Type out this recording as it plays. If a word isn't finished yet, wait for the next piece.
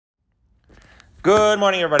Good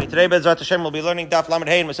morning, everybody. Today, Bezrat Hashem, we'll be learning Daf Lamed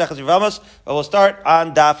Hey and Maseches Yevamos, but we'll start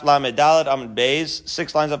on Daf Lamed Daled Amud Beis,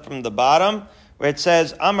 6 lines up from the bottom, where it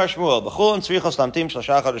says, Amar Shmuel, B'chul and Tzrichos Lamtim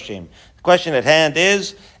Shlosha Chodeshim. The question at hand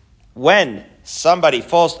is, when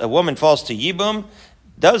a woman falls to Yibum,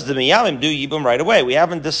 does the Miyamim do Yibum right away? We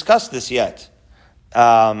haven't discussed this yet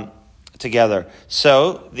together.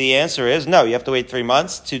 So the answer is no. You have to wait 3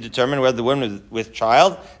 months to determine whether the woman is with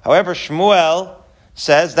child. However, Shmuel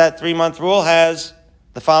says that 3-month rule has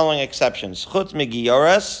the following exceptions. Chutz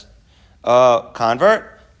migiyores,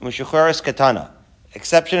 convert, mishucheres katana.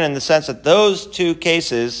 Exception in the sense that those two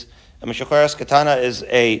cases, a mishucheres katana is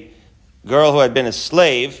a girl who had been a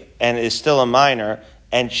slave and is still a minor,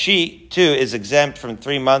 and she too is exempt from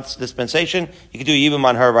 3 months dispensation. You can do yibum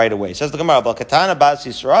on her right away. Says the Gemara, "Bal katana bas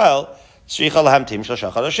Yisrael, tzricha lahamtim shlosha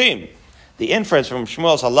chodeshim." The inference from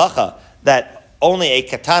Shmuel's halacha that only a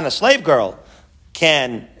katana slave girl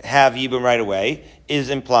can have yibum right away is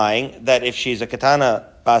implying that if she's a katana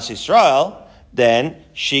bas Yisrael, then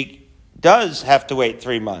she does have to wait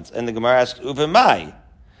 3 months. And the Gemara asks, Uvemai.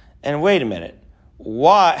 And wait a minute.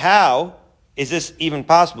 How is this even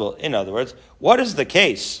possible? In other words, what is the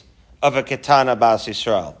case of a katana bas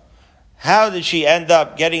Yisrael? How did she end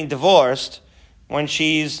up getting divorced when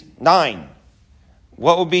she's 9?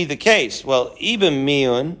 What would be the case? Well, ibn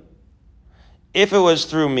miyun, if it was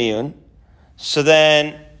through miyun, so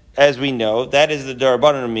then, as we know, that is the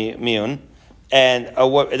derabanan miyun, and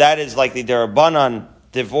that is like the derabanan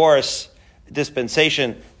divorce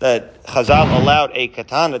dispensation that Chazal allowed a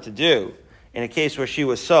katana to do in a case where she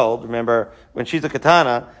was sold. Remember, when she's a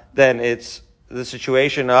katana, then it's the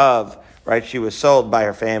situation of, right, she was sold by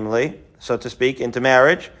her family, so to speak, into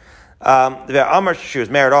marriage. She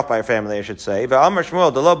was married off by her family, I should say. Yeah,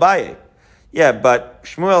 but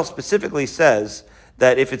Shmuel specifically says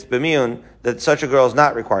that if it's b'miyun, that such a girl is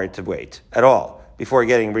not required to wait at all before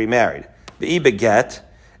getting remarried. V'i beget,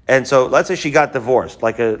 and so let's say she got divorced,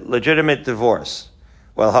 like a legitimate divorce.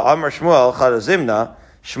 Well, ha'amar Shmuel chadazimna,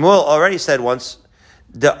 Shmuel already said once,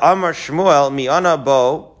 the amar Shmuel mi'ana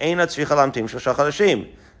bo eina tzricha lamtim shlosha chodeshim,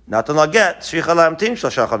 natan laget tzricha lamtim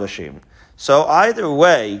shlosha chodeshim. So either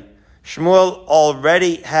way, Shmuel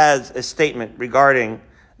already has a statement regarding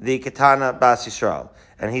the katana bas Yisrael,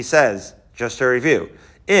 and he says, just to review,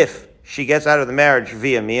 if she gets out of the marriage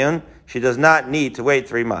via miyun, she does not need to wait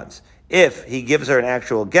 3 months. If he gives her an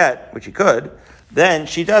actual get, which he could, then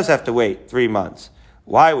she does have to wait 3 months.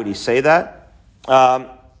 Why would he say that?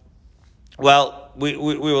 Well, we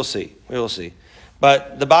will see. We will see.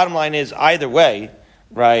 But the bottom line is, either way,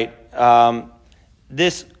 right,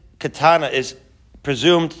 this katana is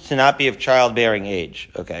presumed to not be of childbearing age,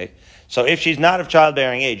 okay? So if she's not of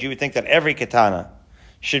childbearing age, you would think that every katana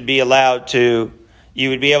should be allowed to, you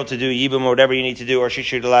would be able to do yibum or whatever you need to do, or she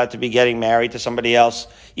should be allowed to be getting married to somebody else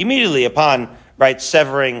immediately upon, right,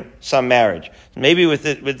 severing some marriage. Maybe with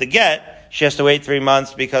the get, she has to wait 3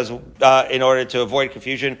 months because, in order to avoid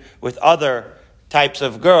confusion with other types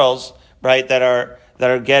of girls, right, that are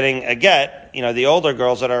getting a get, the older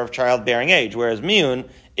girls that are of childbearing age, whereas miyun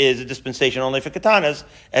is a dispensation only for katanas,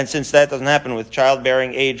 and since that doesn't happen with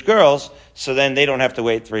childbearing age girls, so then they don't have to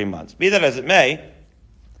wait 3 months. Be that as it may,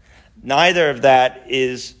 neither of that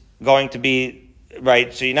is going to be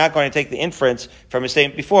right. So you're not going to take the inference from a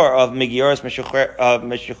statement before of Migioris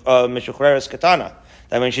Meshucheres Katana.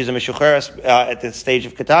 That when she's a Meshucheres at the stage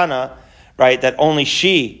of Katana, right, that only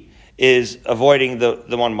she is avoiding the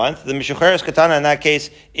 1 month. The Meshucheres Katana in that case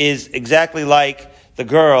is exactly like the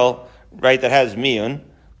girl, right, that has miyun,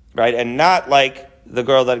 right, and not like the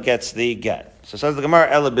girl that gets the get. So says the Gemara,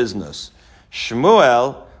 Ela Biznus.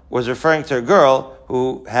 Shmuel was referring to a girl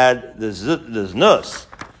who had the znus,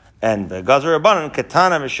 and the Gazer Rabbanan,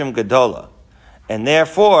 katana mishum gadola. And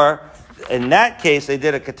therefore, in that case, they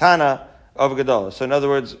did a katana of gadola. So in other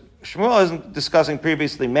words, Shmuel isn't discussing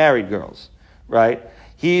previously married girls, right?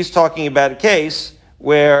 He's talking about a case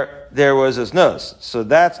where there was a znus. So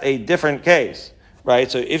that's a different case, right?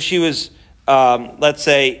 So if she was, let's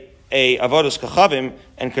say, a avodas kachavim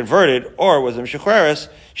and converted, or was a mishucheres,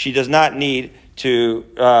 she does not need to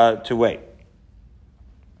wait.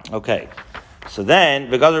 Okay, so then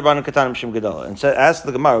v'gazer banu katana mishum gadola, and so ask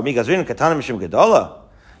the Gemara, "Mi gazrin katana mishum gadola?"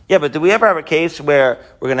 Yeah, but do we ever have a case where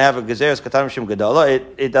we're going to have a gezeres katana mishum gadola?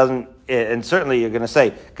 It doesn't, and certainly you're going to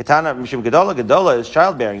say katana mishum gadola. Gadola is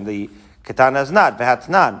childbearing. The katana is not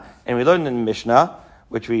v'hatnan, and we learned in the Mishnah,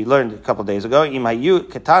 which we learned a couple of days ago, imayu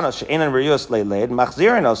katana she'enan riyus leiled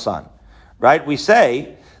machzirin osan. Right? We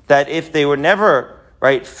say that if they were never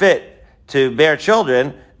fit to bear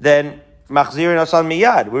children, then machzirin osan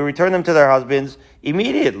miyad, we return them to their husbands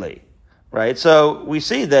immediately. right? So we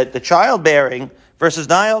see that the childbearing versus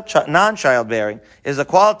non-childbearing is a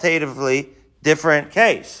qualitatively different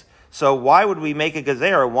case. So why would we make a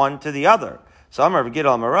gezerah one to the other? So Amar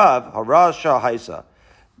Gidal Marav, Haraz Shah Haisa.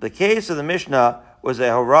 The case of the Mishnah was a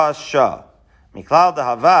Haraz Shah. Miklal de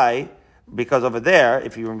Havai, because over there,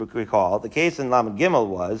 if you recall, the case in Lamed Gimel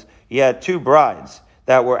was, you had two brides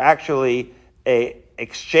that were actually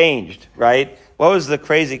exchanged, right? What was the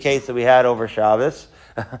crazy case that we had over Shabbos?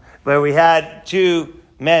 Where we had two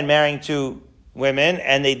men marrying two women,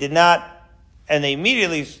 and they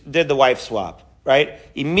immediately did the wife swap, right?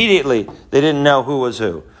 Immediately, they didn't know who was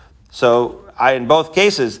who. So, in both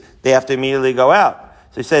cases, they have to immediately go out.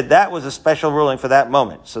 So he said that was a special ruling for that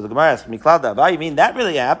moment. So the Gemara asked, Miklal Dava, you mean that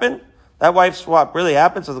really happened? That wife swap really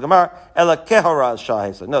happened? So the Gemara, Ela kehoraz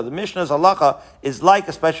shahesa. No, the Mishnah's halacha is like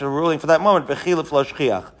a special ruling for that moment, bechiluf lo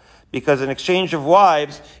shchiach. Because an exchange of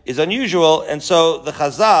wives is unusual, and so the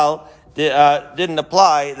Chazal didn't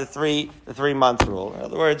apply the 3 month rule. In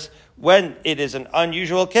other words, when it is an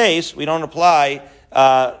unusual case, we don't apply,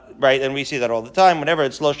 right, and we see that all the time, whenever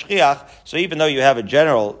it's lo shchiach. So even though you have a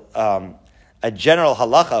general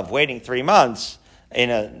halacha of waiting 3 months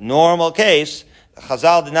in a normal case,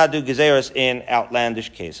 Chazal did not do gezeros in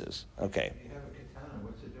outlandish cases. Okay. If you have a katana,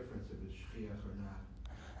 what's the difference if it's shchiach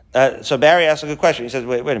or not? So Barry asked a good question. He says,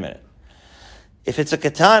 wait a minute. If it's a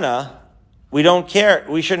katana, we don't care.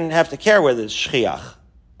 We shouldn't have to care whether it's shchiach.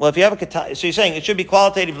 Well, if you have a katana, so you're saying it should be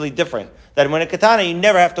qualitatively different. That when a katana, you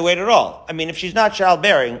never have to wait at all. I mean, if she's not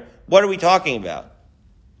childbearing, what are we talking about?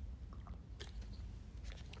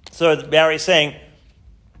 So Barry's saying,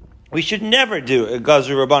 we should never do a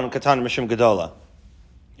Gazu Rabban Katana Mishum Gedola.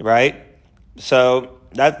 Right? So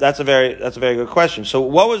that's a very good question. So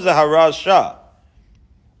what was the Haraz Shah?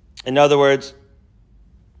 In other words,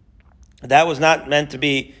 that was not meant to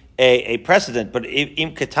be a precedent, but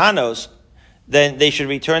im katanos, then they should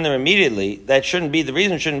return them immediately. That shouldn't be, the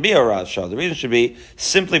reason shouldn't be a Haraz Shah. The reason should be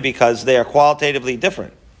simply because they are qualitatively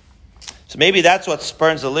different. So maybe that's what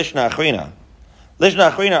spurns the Lishna Achrina. Lishna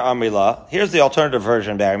Achrina Amrila, here's the alternative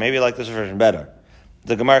version, Barry. Maybe you like this version better.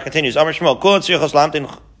 The Gemara continues, Amr Shmuel, Kul tzrichos lamtin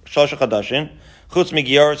shlosh chadashin, chutz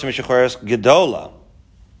migioretz mishucheres gedola.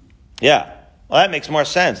 Yeah. Well, that makes more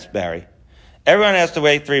sense, Barry. Everyone has to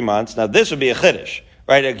wait 3 months. Now, this would be a chiddush,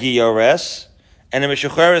 right? A giores and a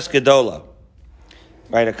mishucheres gedola.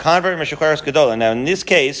 Right? A convert mishucheres gedola. Now, in this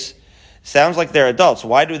case, sounds like they're adults.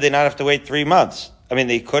 Why do they not have to wait 3 months? I mean,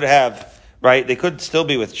 they could have, right? They could still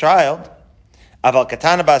be with child. Aval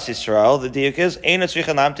katana bas Yisrael, the diuk is, eina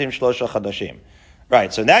tzricha lamtim shlosha chadashim.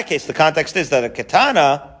 Right, so in that case, the context is that a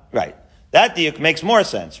katana, right, that diuk makes more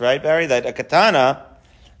sense, right, Barry? That a katana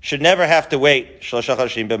should never have to wait shlosha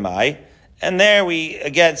chadashim b'mai. And there we,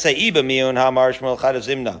 again, say, I b'miyun ha'amar Shmuel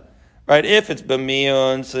chadazimna. Right, if it's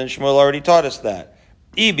b'miyun, so then Shmuel already taught us that.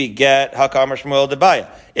 I beget hakamar Shmuel debaya.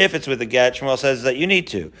 If it's with a get, Shmuel says that you need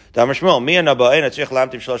to. Damar Shmuel, miyan aba'en atzich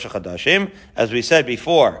lamtim shlosha chadashim. As we said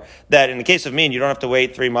before, that in the case of miyan, you don't have to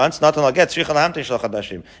wait 3 months. Not unless get tzich lamtim shlosha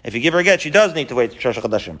chadashim. If you give her a get, she does need to wait shlosha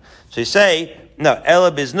chadashim. So you say, no,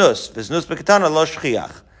 ela biznus bekatana lo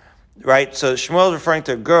shchiach. Right. So Shmuel is referring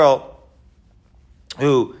to a girl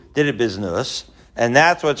who did a biznus, and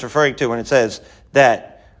that's what it's referring to when it says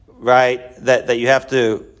that, right, that you have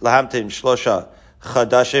to lahamtim shlosha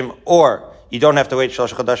chadashim, or you don't have to wait shlosh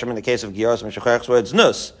chadashim in the case of gioros meshucheres where it's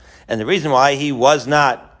nus. And the reason why he was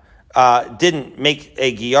not didn't make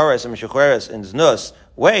a gioros and meshucheres in znus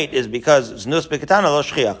wait is because znus bekatana lo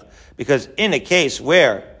shchiach. Because in a case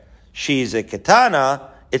where she's a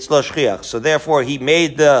katana, it's lo shchiach. So therefore, he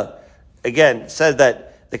made said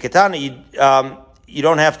that the katana you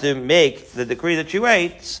don't have to make the decree that she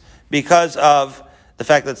waits because of the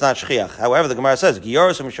fact that it's not shchiach. However, the Gemara says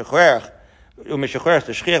gioros and meshucheres.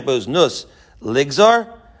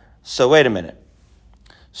 So wait a minute.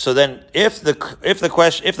 So then, if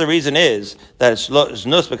the reason is that it's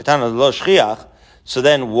znus bekatana lo shchiach, so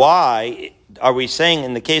then why are we saying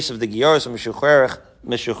in the case of the gioros and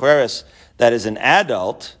mishucheres that is an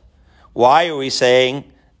adult? Why are we saying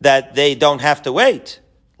that they don't have to wait?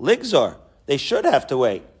 Ligzor, they should have to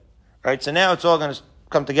wait, right? So now it's all going to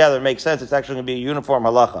come together and make sense. It's actually going to be a uniform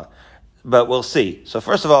halacha. But we'll see. So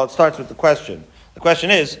first of all, it starts with the question. The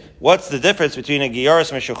question is, what's the difference between a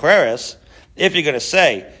gioros and meshucheres? If you're going to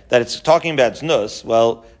say that it's talking about znus,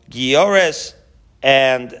 well, gioros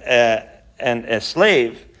and a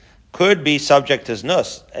slave could be subject to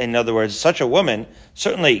znus. In other words, such a woman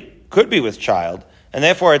certainly could be with child, and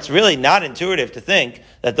therefore it's really not intuitive to think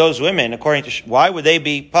that those women, according to, why would they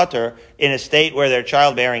be patur in a state where they're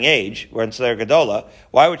childbearing age, where it's their gedola?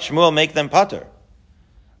 Why would Shmuel make them patur?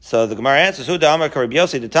 So the Gemara answers, Hu da'amar Rabbi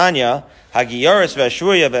Yossi d'Tanya, hagiyoris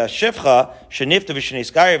v'ashvuya v'ashivcha, shenifta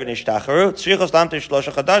v'sheniskari v'nishtacharu, tzrichos lamter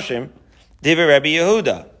shlosha chadashim, divi Rabbi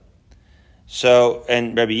Yehuda. So,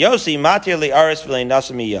 and Rabbi Yossi, matir li'aris v'lein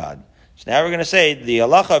nasa miyad. So now we're going to say the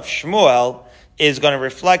halacha of Shmuel is going to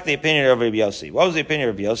reflect the opinion of Rabbi Yossi. What was the opinion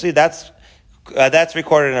of Rabbi Yossi? That's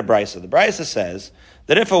recorded in a brisa. The brisa says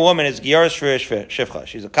that if a woman is giyoris shivcha,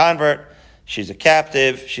 she's a convert, she's a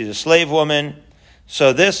captive, she's a slave woman,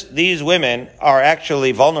 so these women are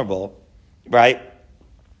actually vulnerable, right?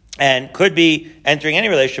 And could be entering any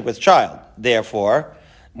relationship with child. Therefore,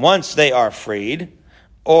 once they are freed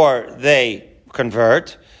or they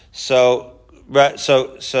convert, so Rabbi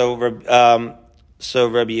Yehuda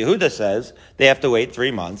says they have to wait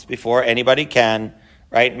 3 months before anybody can,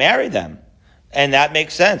 right, marry them. And that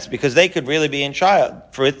makes sense because they could really be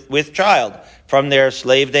with child from their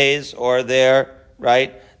slave days or their,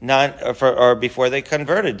 right, or before they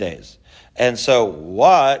converted days. And so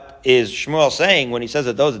what is Shmuel saying when he says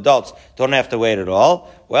that those adults don't have to wait at all?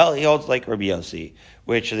 Well, he holds like Rabbi Yossi,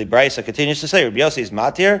 which the Brisa continues to say, Rabbi Yossi is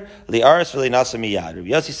matir, li'aris v'li'nasa miyad. Rabbi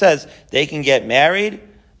Yossi says they can get married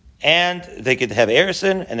and they could have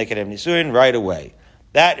erison and they could have nisuin right away.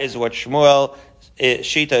 That is what Shmuel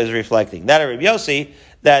Shita is reflecting. That of Rabbi Yossi,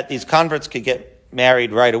 that these converts could get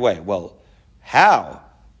married right away. Well, how?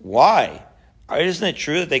 Why? Isn't it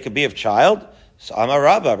true that they could be of child? So Amar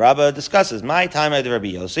Rabba discusses, my time at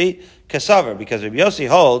Rabbi Yossi, Kasavar, because Rabbi Yossi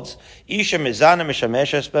holds, Isha mizana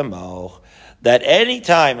mishameshes b'moch, that any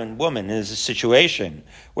time a woman is a situation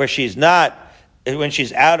where when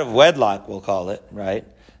she's out of wedlock, we'll call it, right,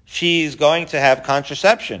 she's going to have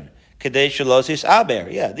contraception. Kadei shalosis aber.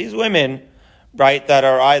 Yeah, these women, right, that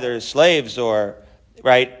are either slaves or,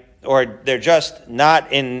 right, or they're just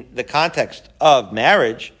not in the context of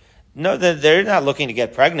marriage, no, they're not looking to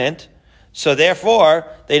get pregnant. So therefore,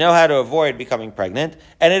 they know how to avoid becoming pregnant.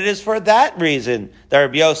 And it is for that reason that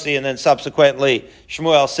Rabbi Yossi and then subsequently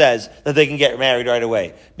Shmuel says that they can get married right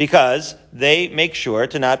away. Because they make sure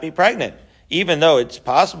to not be pregnant. Even though it's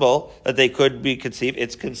possible that they could be conceived.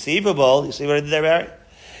 It's conceivable. You see what I did there, Barry?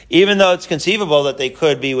 Even though it's conceivable that they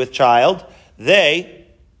could be with child, they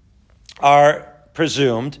are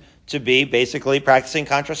presumed to be basically practicing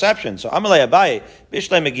contraception. So Amalei Abaye,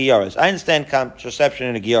 Bishle Megiyaris. I understand contraception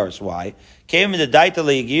in a Giyaris. Why? Came in the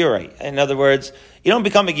Daitali Giyari. In other words, you don't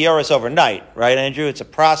become a Giyaris overnight, right, Andrew? It's a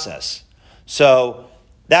process. So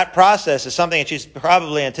that process is something that she's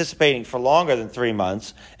probably anticipating for longer than 3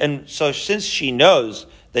 months. And so since she knows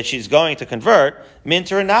that she's going to convert,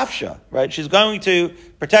 minter nafsha, right? She's going to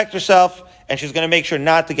protect herself and she's going to make sure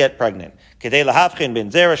not to get pregnant. Right? If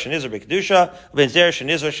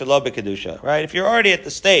you're already at the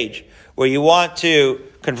stage where you want to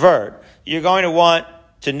convert, you're going to want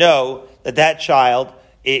to know that child,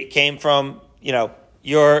 it came from,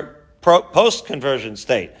 your post-conversion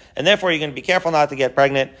state. And therefore, you're going to be careful not to get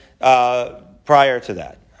pregnant prior to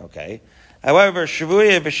that. Okay. However,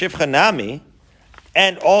 shvuya v'shivcha nami,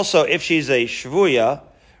 and also if she's a shvuya,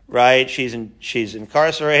 right? She's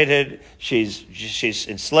incarcerated. She's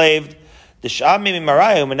enslaved.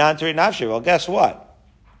 Well, guess what?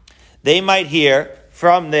 They might hear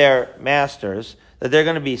from their masters that they're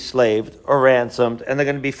going to be slaved or ransomed and they're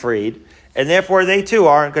going to be freed, and therefore they too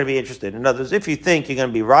aren't going to be interested. In other words, if you think you're going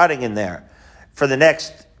to be rotting in there for the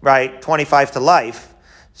next, 25 to life,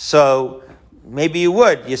 so maybe you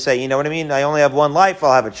would. You say, you know what I mean? I only have one life.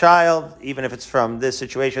 I'll have a child, even if it's from this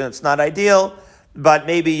situation. It's not ideal. But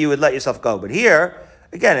maybe you would let yourself go. But here,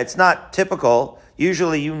 again, it's not typical.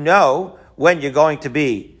 Usually you know when you're going to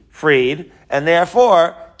be freed, and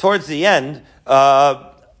therefore, towards the end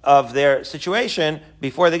of their situation,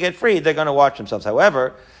 before they get freed, they're going to watch themselves.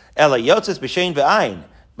 However, Ela yotzes b'shein ve'ayin.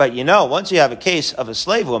 But once you have a case of a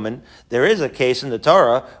slave woman, there is a case in the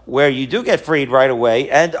Torah where you do get freed right away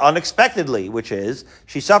and unexpectedly, which is,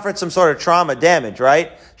 she suffered some sort of trauma damage,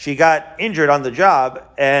 right? She got injured on the job,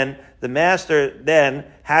 and the master then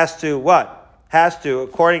has to,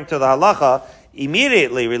 according to the halacha,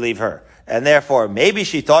 immediately relieve her. And therefore, maybe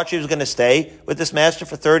she thought she was going to stay with this master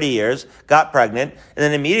for 30 years, got pregnant, and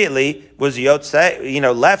then immediately was left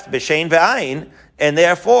b'shein ve'ayin, and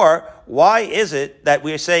therefore, why is it that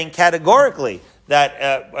we're saying categorically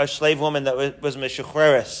that a slave woman that was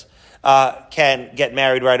meshucheres can get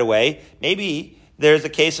married right away? Maybe there's a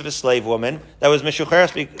case of a slave woman that was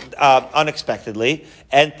meshucheres unexpectedly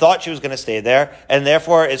and thought she was going to stay there, and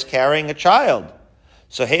therefore is carrying a child.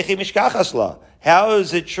 So hechi mishkachasla. How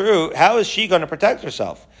is it true? How is she going to protect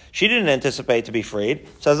herself? She didn't anticipate to be freed.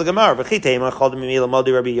 Says the Gemara,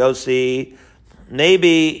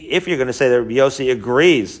 maybe if you're going to say that Rabbi Yossi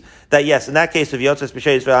agrees that yes, in that case of Yotzes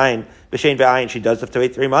B'Shein Ve'ayin, she does have to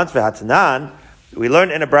wait 3 months. V'Hatzanan, we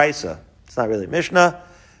learned in a brisa. It's not really Mishnah.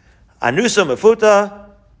 Anusa Mefuta,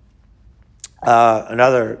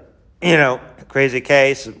 another, crazy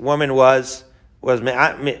case. A woman was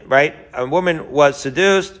right. A woman was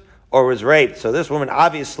seduced or was raped. So this woman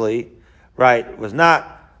obviously, right, was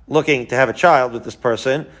not looking to have a child with this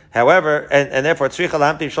person. However, and therefore, tzricha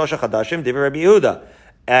lamtiv shlosha chadashim divrei Rabbi Yehuda.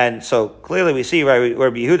 And so clearly we see where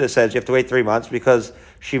Rabbi Yehuda says you have to wait 3 months because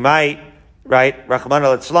she might, right,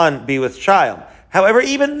 Rachmana litzlan, be with child. However,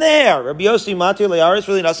 even there, Rabbi Yossi Matir Le'aris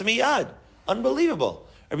really nasam miyad. Unbelievable.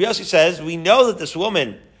 Rabbi Yossi says, we know that this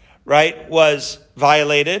woman, right, was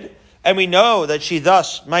violated, and we know that she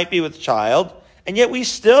thus might be with child, and yet we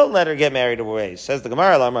still let her get married away. Says the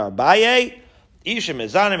Gemara, Lamar Abaye, Isha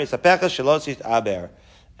Mizanim Isapecha Shilotzit Aber.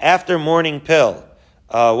 After morning pill,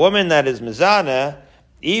 a woman that is Mizana,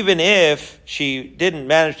 even if she didn't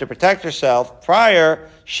manage to protect herself prior,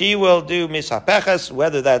 she will do misapechas,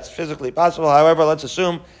 whether that's physically possible. However, let's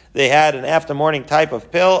assume they had an after morning type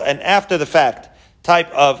of pill and after the fact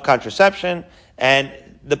type of contraception. And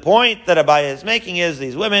the point that Abaya is making is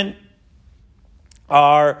these women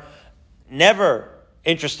are never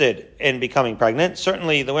interested in becoming pregnant.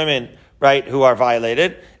 Certainly the women, right, who are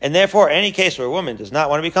violated. And therefore, any case where a woman does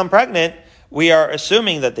not want to become pregnant, we are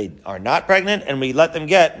assuming that they are not pregnant and we let them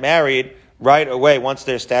get married right away once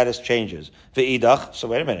their status changes. Ve'idach, so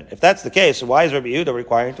wait a minute. If that's the case, so why is Rabbi Yehuda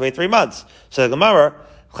requiring to wait 3 months? So the Gemara,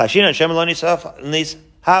 Chashin Hashem lo nis hapcha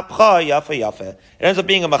yafa yafa. It ends up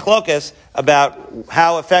being a machlokas about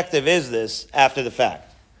how effective is this after the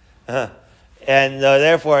fact. And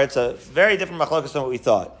therefore it's a very different machlokas than what we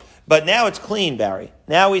thought. But now it's clean, Barry.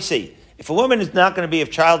 Now we see. If a woman is not going to be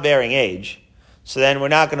of childbearing age, so then we're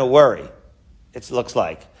not going to worry. It looks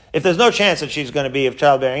like. If there's no chance that she's going to be of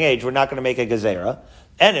childbearing age, we're not going to make a gezerah.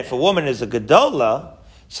 And if a woman is a gedola,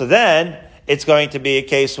 so then it's going to be a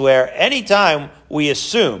case where anytime we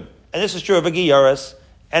assume, and this is true of a giyaris,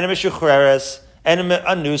 and a mishuchreres, and a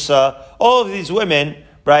anusa, all of these women,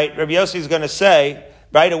 right, Rabbi Yossi is going to say,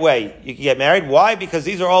 right away, you can get married. Why? Because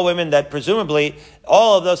these are all women that presumably,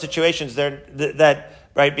 all of those situations,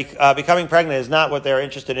 becoming pregnant is not what they're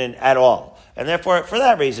interested in at all. And therefore, for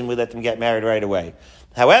that reason, we let them get married right away.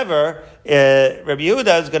 However, Rabbi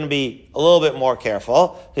Yehuda is going to be a little bit more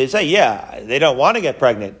careful. They say, yeah, they don't want to get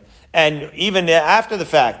pregnant. And even after the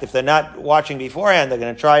fact, if they're not watching beforehand, they're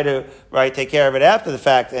going to try to, right, take care of it after the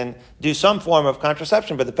fact and do some form of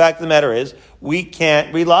contraception. But the fact of the matter is, we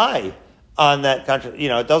can't rely on that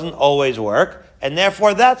it doesn't always work. And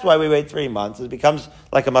therefore, that's why we wait 3 months. It becomes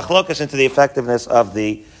like a machlokas into the effectiveness of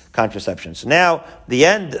the contraception. So now, the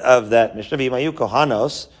end of that Mishnah, V'yimayu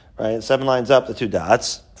Kohanos, right, 7 lines up, the 2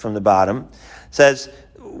 dots from the bottom, says,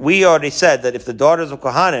 we already said that if the daughters of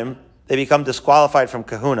Kohanim, they become disqualified from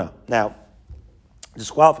kahuna. Now,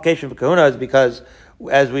 disqualification for kahuna is because,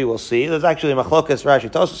 as we will see, there's actually a machlokas, Rashi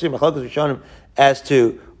Tosos, machlokas Rishonim as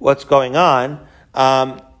to what's going on.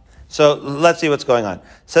 So let's see what's going on.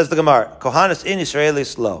 Says the Gemara, Kohanis in Israeli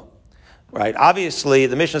slow. Right? Obviously,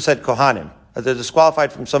 the Mishnah said Kohanim. They're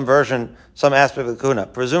disqualified from some version, some aspect of the kahuna.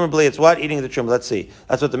 Presumably, it's what? Eating the truma. Let's see.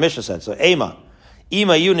 That's what the Mishnah said. So, Ema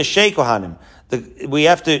yu neshei kohanim. We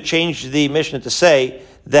have to change the Mishnah to say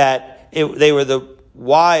that they were the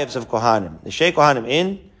wives of kohanim. Neshei kohanim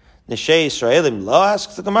in, neshei Israelim lo,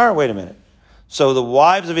 asks the Gemara. Wait a minute. So the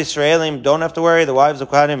wives of Israelim don't have to worry. The wives of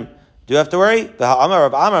kohanim do have to worry. Amar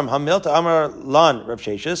Rav Amram hamilta Amar lan Rav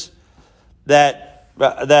Sheshes,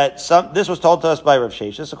 this was told to us by Rav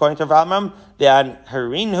Sheshes, according to Rav Amram, le'ainin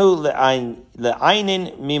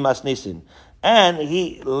mimas nisin, and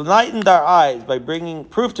he lightened our eyes by bringing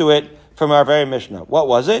proof to it from our very Mishnah. What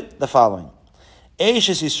was it? The following: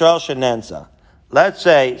 Eishes Yisrael shenensa. Let's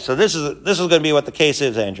say, so this is going to be what the case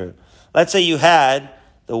is, Andrew. Let's say you had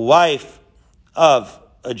the wife of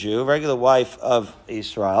a Jew, regular wife of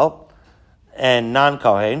Israel, and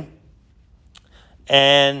non-Kohen,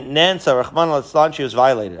 and Nansa, Rahman al-Islam, she was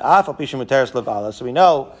violated. So we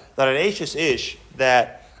know that an Ashes Ish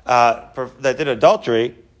that did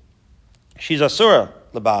adultery, she's Asura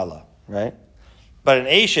Labala, right? But an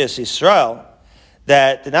Ashes Israel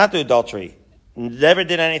that did not do adultery, never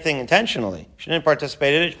did anything intentionally. She didn't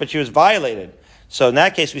participate in it, but she was violated. So in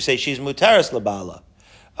that case, we say she's Muteris Labala.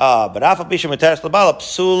 But Afa Pisha Muteris Labala,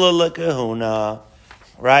 Psula Lekahuna.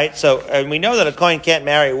 Right? So, and we know that a Kohen can't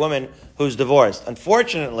marry a woman who's divorced.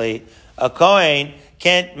 Unfortunately, a Kohen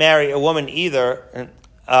can't marry a woman either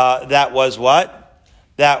that was what?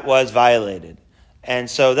 That was violated. And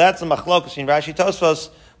so that's the machlokas in Rashi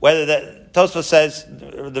Tosfos, whether that Tosfos says,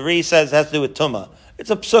 the Ri says it has to do with Tumah. It's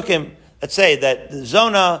a psukim that say that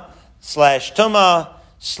Zona / Tumah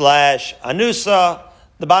 / Anusa,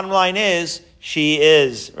 the bottom line is, she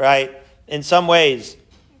is, right, in some ways,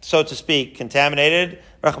 so to speak, contaminated,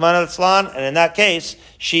 Rahman al-Islan, and in that case,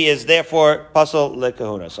 she is therefore pasul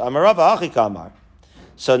lekahuna. So Amarava Achi Kamar.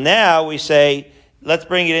 So now we say, let's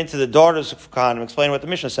bring it into the daughters of Kohanim, explain what the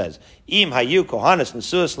Mishnah says. Im hayu kohanis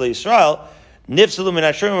nesuas leYisrael, nifsalu min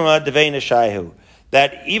hashurma devei neshayhu.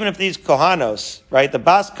 That even if these kohanos, right, the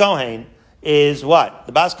Bas Kohen is what?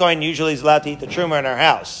 The Bas Kohen usually is allowed to eat the truma in her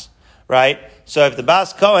house, right? So if the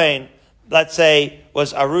Bas Kohen, let's say,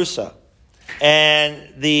 was Arusa,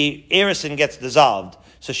 and the Erisin gets dissolved,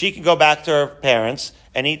 so she can go back to her parents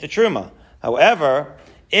and eat the truma. However,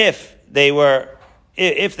 if they were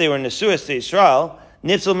nesuas to Israel,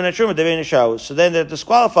 nitzul min truma devei neshayhu, so then they're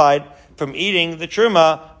disqualified from eating the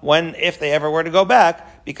truma if they ever were to go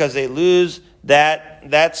back, because they lose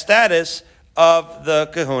that status of the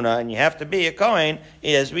kahuna, and you have to be a Kohen,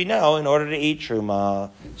 as we know, in order to eat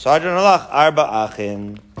truma. So Adron Alach Arba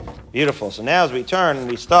Achin. Beautiful. So now as we turn and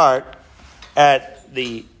we start at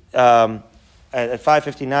the at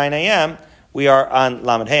 5:59 a.m., we are on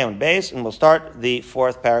Lamed Hey on base, and we'll start the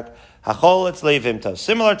fourth parak. Hachol etz leivimta.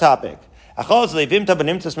 Similar topic. Hachol etz leivimta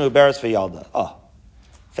benimtas muberes v'yalda. Oh,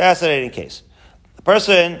 fascinating case. The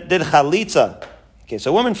person did chalitza. Okay,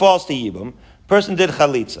 so a woman falls to yibum. Person did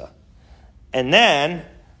chalitza. And then,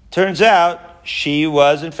 turns out, she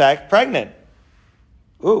was in fact pregnant.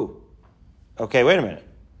 Ooh. Okay, wait a minute.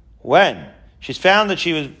 When? She's found that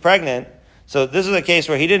she was pregnant. So this is a case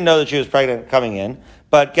where he didn't know that she was pregnant coming in.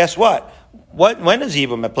 But guess what? When is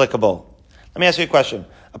Yibum applicable? Let me ask you a question.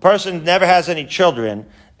 A person never has any children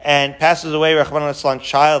and passes away, Rahman al-Islam,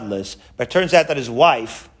 childless, but it turns out that his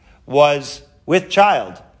wife was with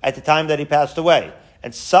child at the time that he passed away.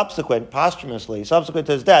 And posthumously, subsequent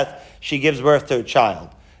to his death, she gives birth to a child.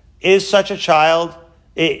 Is such a child,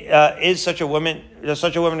 does such a woman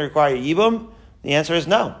require Yibum? The answer is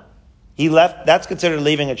no. He left, that's considered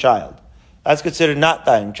leaving a child. That's considered not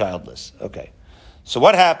dying childless. Okay. So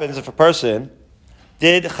what happens if a person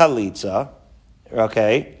did chalitza,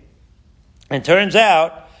 okay, and turns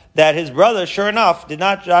out that his brother, sure enough, did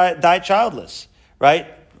not die childless, right?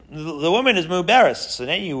 The woman is muberes, so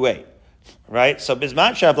then you wait. Right? So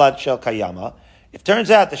Bizman Shavlat Shel Kayama, it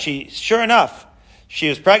turns out that she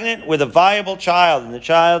was pregnant with a viable child, and the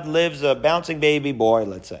child lives a bouncing baby boy,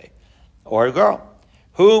 let's say, or a girl.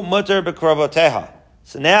 Hu muter bekrovoteha.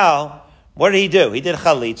 So now, what did he do? He did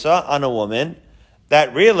chalitza on a woman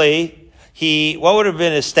that really, what would have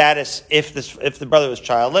been his status if the brother was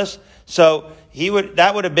childless? So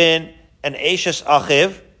that would have been an Eishes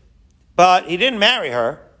Achiv, but he didn't marry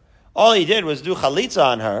her. All he did was do chalitza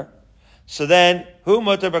on her. So then, who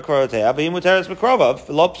muter b'krovoteha? V'hi muteres b'krovav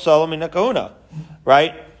v'lo p'sola min kahuna,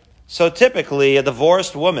 right? So typically, a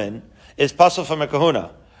divorced woman is pasul from a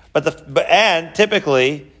kahuna, and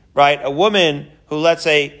typically, right, a woman who, let's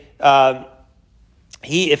say,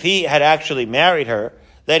 if he had actually married her,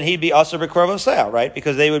 then he'd be asur b'krovoseh, right?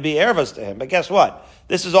 Because they would be ervas to him. But guess what?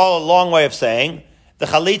 This is all a long way of saying the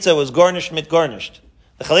chalitza was gornished mit gornished.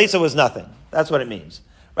 The chalitza was nothing. That's what it means.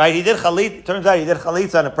 Right? Turns out he did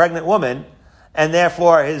chalitza on a pregnant woman, and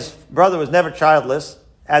therefore his brother was never childless,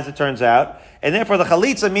 as it turns out, and therefore the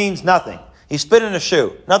chalitza means nothing. He spit in a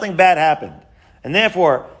shoe. Nothing bad happened. And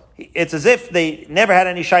therefore, it's as if they never had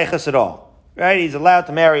any shaychus at all. Right? He's allowed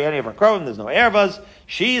to marry any of her krovim. There's no ervas.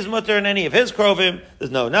 She's mutter in any of his krovim.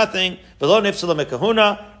 There's no nothing. V'lo nifsala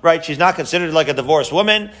mikahuna. Right? She's not considered like a divorced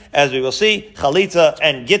woman, as we will see. Chalitza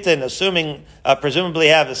and gittin, presumably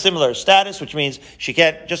have a similar status, which means she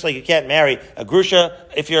can't, just like you can't marry a grusha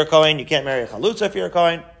if you're a Kohen, you can't marry a chalutza if you're a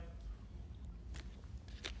Kohen.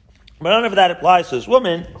 But none of that applies to this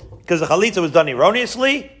woman, because the chalitza was done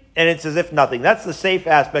erroneously, and it's as if nothing. That's the safe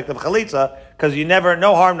aspect of chalitza, because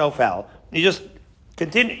no harm, no foul. You just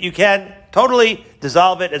continue, you can totally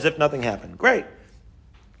dissolve it as if nothing happened. Great.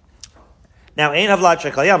 Now, Ein Havlat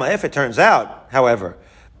Shekayama, if it turns out, however,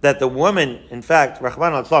 that the woman, in fact,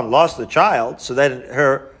 Rahman al-Islam, lost the child, so that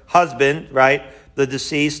her husband, right, the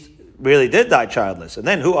deceased, really did die childless. And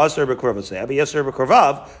then, who asur b'krovoseh? Asur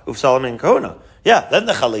b'krovav, ufsalam in kahuna. Yeah, then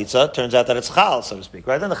the chalitza, turns out that it's chal, so to speak,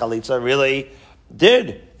 right? Then the chalitza really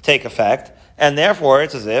did take effect, and therefore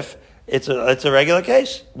it's as if it's a regular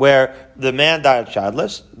case where the man died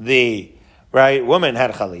childless, the woman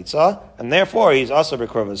had chalitza, and therefore he's also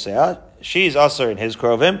b'krovoseh. She's also in his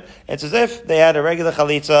krovim. It's as if they had a regular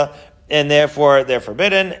chalitza, and therefore they're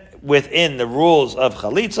forbidden within the rules of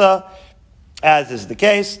chalitza. as is the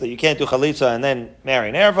case, that you can't do chalitza and then marry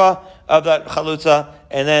an erva of that chalutza,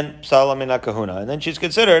 and then psala min kahuna. And then she's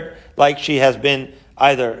considered like she has been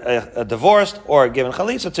either a divorced or given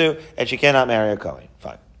chalitza to, and she cannot marry a kohen.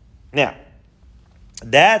 Fine. Now,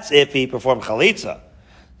 that's if he performed chalitza.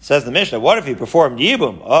 Says the Mishnah, what if he performed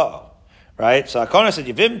yibum? Oh, right? So Akona said,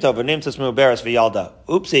 Yivimto v'nimtzas mu'beres v'yalda.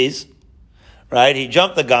 Oopsies. Right? He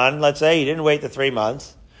jumped the gun. Let's say he didn't wait the 3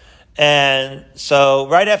 months. And so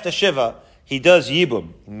right after Shiva, he does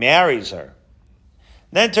yibum. He marries her.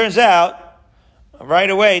 Then turns out, right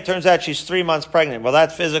away, she's 3 months pregnant. Well,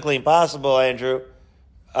 that's physically impossible, Andrew.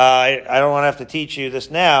 I don't want to have to teach you this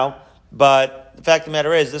now, but the fact of the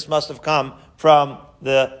matter is, this must have come from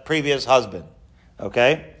the previous husband.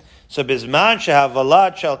 Okay? So, Bizman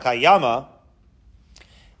shehavalad shel kayama,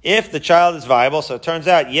 if the child is viable, so it turns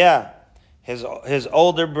out, his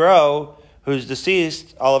older bro, who's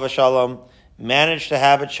deceased, Olav Shalom, managed to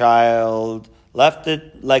have a child, left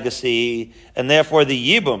a legacy, and therefore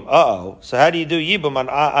the yibum. So how do you do yibum on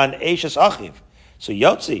Eishes Achiv? So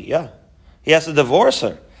Yotzi, he has to divorce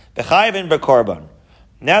her. B'chayiv and b'korban.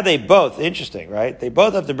 Now they both, interesting, right? They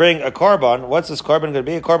both have to bring a korban. What's this korban going to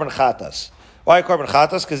be? A korban chatas. Why a korban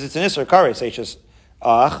chatas? Because it's an Isser Kares, Eishes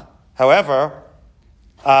Ach. However,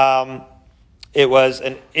 it was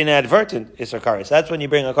an inadvertent Isser Kares. That's when you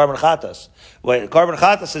bring a korban chatas. What korban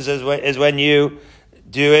chatas is when you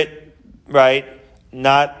do it, right,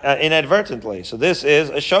 not inadvertently. So this is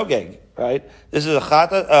a shogeg, right? This is a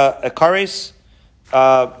kares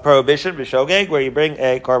prohibition, b'shogeg, where you bring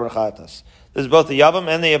a korban chatas. This is both the Yavam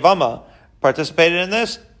and the Yavama participated in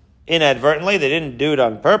this inadvertently. They didn't do it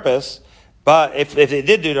on purpose, but if they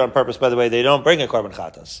did do it on purpose, by the way, they don't bring a korban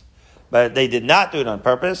chatas. But they did not do it on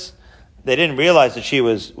purpose. They didn't realize that she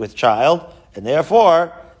was with child, and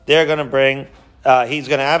therefore they're going to bring. He's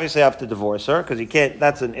going to obviously have to divorce her because he can't.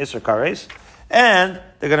 That's an Isser Kares, and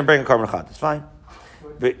they're going to bring a korban chatas. Fine.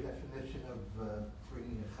 What's the definition of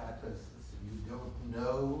bringing a chatas? You don't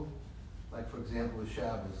know, like for example, with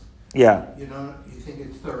Shabbos. Yeah. You think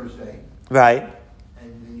it's Thursday. Right.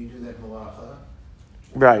 And then you do that malacha.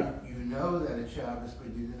 Right. You know that it's Shabbos, but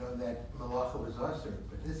you didn't know that malacha was usher.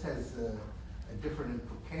 But this has a different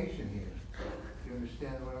implication here. Do you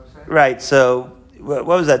understand what I'm saying? Right. So what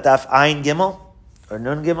was that? Daf Ayin Gimel or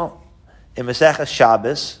Nun Gimel in Maseches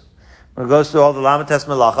Shabbos, when it goes through all the Lamates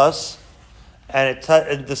Malachas, and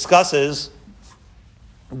it discusses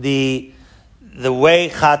the way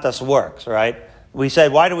chatas works. Right. We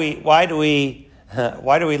said, why do we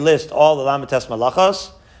list all the Lamates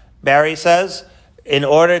Malachas? Barry says, in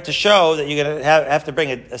order to show that you're going to have to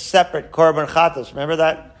bring a separate korban chatas. Remember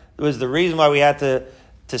that? It was the reason why we had to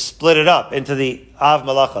split it up into the Av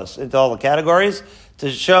Malachas, into all the categories,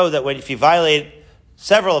 to show that if you violate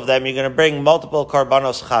several of them, you're going to bring multiple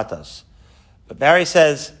korbanos chatas. But Barry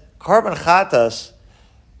says, korban chatas,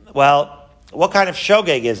 well, what kind of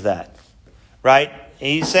shogeg is that? Right? And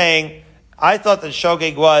he's saying, I thought that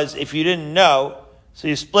shogeg was, if you didn't know, so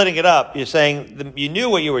you're splitting it up. You're saying you knew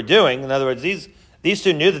what you were doing. In other words, these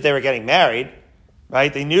two knew that they were getting married,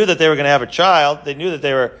 right? They knew that they were going to have a child. They knew that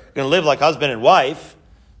they were going to live like husband and wife.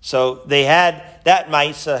 So they had, that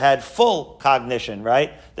Maisa had full cognition,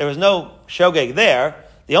 right? There was no shogeg there.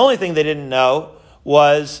 The only thing they didn't know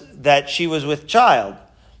was that she was with child.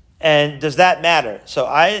 And does that matter? So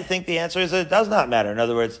I think the answer is that it does not matter. In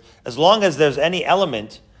other words, as long as there's any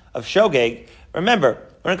element of shogeg, remember,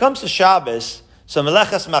 when it comes to Shabbos, so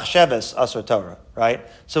meleches machsheves asur Torah, right?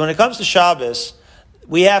 So when it comes to Shabbos,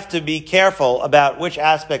 we have to be careful about which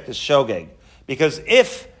aspect is shogeg. Because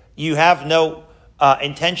if you have no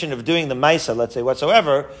intention of doing the Maisa, let's say,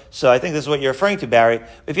 whatsoever, so I think this is what you're referring to, Barry.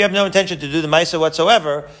 If you have no intention to do the Maisa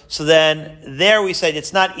whatsoever, so then there we said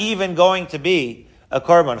it's not even going to be a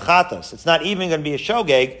korban chatas. It's not even going to be a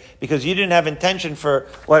shogeg because you didn't have intention for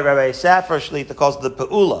what Rabbi Safar Shlita calls the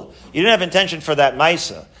pe'ula. You didn't have intention for that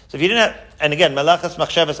Maisa. So if you didn't have, and again, meleches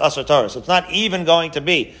machsheves asur Torah, so it's not even going to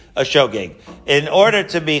be a shogeg. In order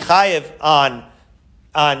to be chayiv on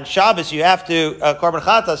Shabbos, you have to, korban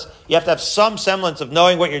chatas, you have to have some semblance of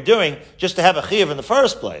knowing what you're doing just to have a chayiv in the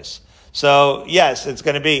first place. So yes, it's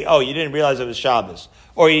going to be, you didn't realize it was Shabbos.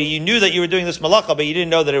 Or you knew that you were doing this malacha, but you didn't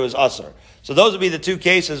know that it was asur. So those would be the two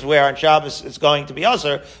cases where on Shabbos it's going to be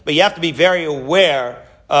asur, but you have to be very aware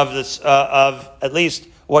of this, of at least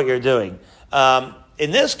what you're doing. In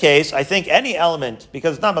this case, I think any element,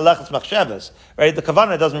 because it's not meleches machsheves, right? The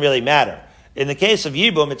kavanah doesn't really matter. In the case of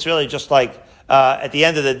yibum, it's really just like, at the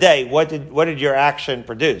end of the day, what did your action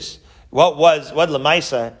produce? What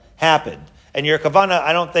lemaisa happened? And your kavanah,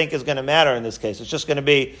 I don't think is going to matter in this case. It's just going to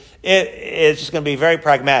be very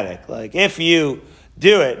pragmatic. Like if you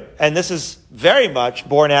do it. And this is very much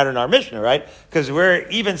borne out in our Mishnah, right? Because we're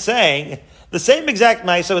even saying the same exact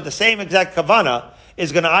Maisa with the same exact Kavana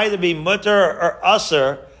is going to either be mutter or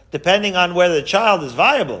usher, depending on whether the child is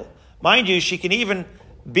viable. Mind you, she can even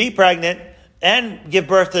be pregnant and give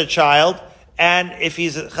birth to the child, and if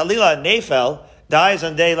he's Chalila Nefel, dies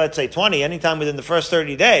on day, let's say 20, anytime within the first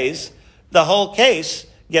 30 days, the whole case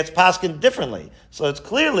gets paskin differently. So it's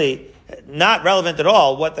clearly not relevant at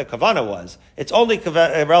all what the kavana was. It's only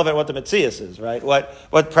relevant what the metzias is, right?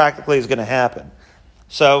 What practically is going to happen.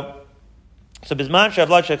 So bisman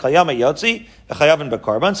shavlat shechayama yotzi echayavin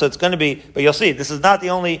bekorban. So it's going to be, but you'll see, this is not the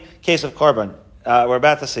only case of korban we're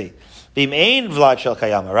about to see. B'mein vlad shel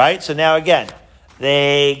kayama, right? So now again,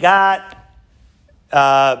 they got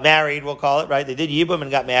married, we'll call it, right? They did yibum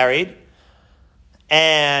and got married.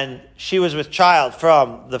 And she was with child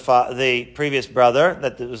from the previous brother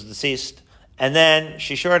that was deceased. And then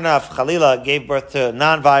she, sure enough, Chalila gave birth to a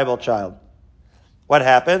non-viable child. What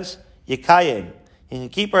happens? Yikayim. He can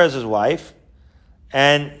keep her as his wife.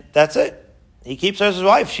 And that's it. He keeps her as his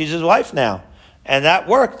wife. She's his wife now. And that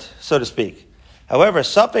worked, so to speak. However,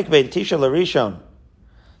 Safek bein Tisha Larishon,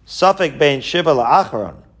 Safek bein Shiva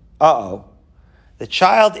La'acharon. The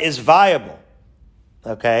child is viable.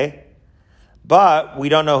 Okay? But we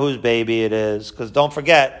don't know whose baby it is, because don't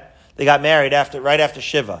forget, they got married right after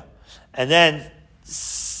Shiva. And then,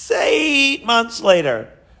 say 8 months later,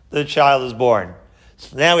 the child is born.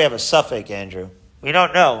 So now we have a suffix, Andrew. We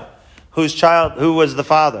don't know who was the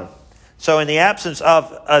father. So in the absence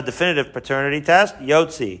of a definitive paternity test,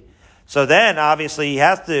 Yotzi. So then, obviously, he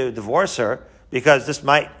has to divorce her, because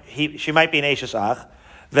she might be an Eishes Ach.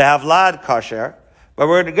 Vehavlad kosher. But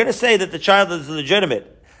we're going to say that the child is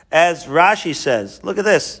legitimate. As Rashi says, look at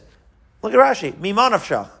this. Look at Rashi.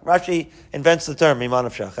 Mimanavshach. Rashi invents the term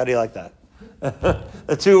Mimanavshach. How do you like that?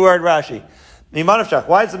 The 2-word Rashi. Mimanavshach.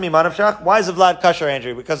 Why is the Mimanavshach? Why is the Vlad Kasher,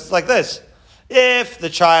 Andrew? Because it's like this. If the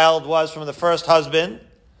child was from the first husband,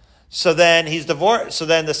 so then he's divorced. So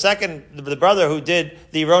then the brother who did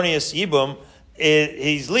the erroneous Yibum,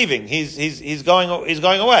 he's leaving. He's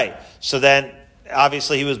going away. So then,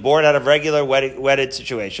 obviously, he was born out of regular wedded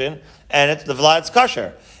situation, and it's the Vlad's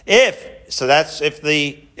Kasher. If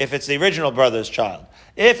it's the original brother's child.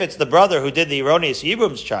 If it's the brother who did the erroneous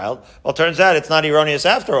Yibum's child, well, turns out it's not erroneous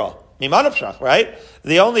after all. Mimanavshach, right?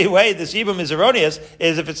 The only way this Yibum is erroneous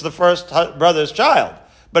is if it's the first brother's child.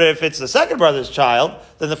 But if it's the second brother's child,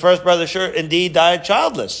 then the first brother sure indeed died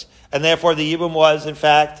childless. And therefore the Yibum was, in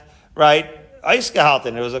fact, right,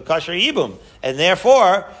 Eisgehalten. It was a kosher Yibum. And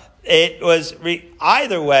therefore, it was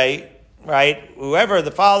either way, right, whoever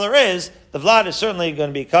the father is, the Vlad is certainly going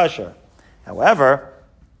to be kosher. However,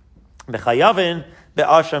 b'chayavin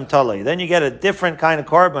be'asham talei. Then you get a different kind of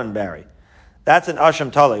korban berry. That's an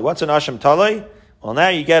asham talei. What's an asham talei? Well, now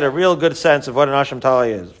you get a real good sense of what an asham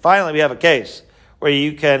talei is. Finally, we have a case where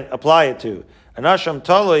you can apply it to. An asham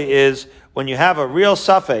talei is when you have a real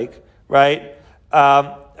suffix, right,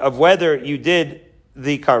 of whether you did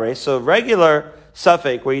the kares. So regular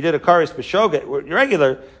suffix where you did a kares b'shogeg,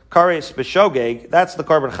 regular kares b'shogeg, that's the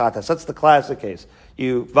korban chatas. That's the classic case.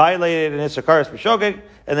 You violated an issur kares b'shogeg,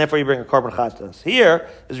 and therefore you bring a korban chatas. Here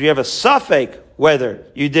is we have a suffix whether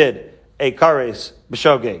you did a kares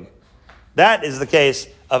b'shogeg. That is the case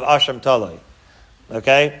of asham talei.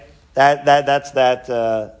 Okay, that's that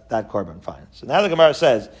korban. Fine. So now the Gemara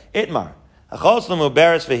says itmar achos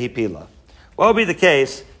l'muberes v'hipila. What would be the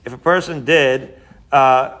case if a person did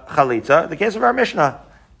chalitza, the case of our Mishnah,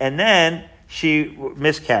 and then she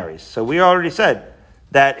miscarries? So we already said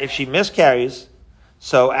that if she miscarries,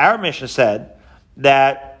 so our Mishnah said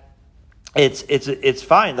that it's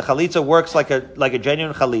fine. The chalitza works like a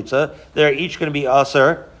genuine chalitza. They're each going to be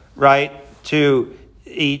usher, right, to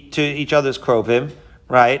each other's krovim,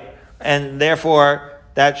 right, and therefore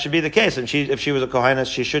that should be the case. And if she was a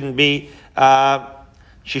kohenes, she shouldn't be allowed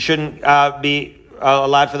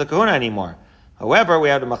for the kahuna anymore. However, we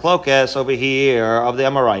have the machlokes over here of the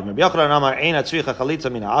Amoraim. Rabbi Yochanan Amar Eina tzricha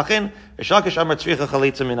chalitza min ha'achin, Reish Lakish Amar tzricha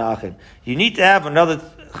chalitza min ha'achin. You need to have another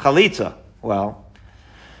chalitza. Well,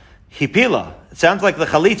 hipila. It sounds like the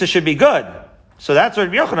chalitza should be good. So that's what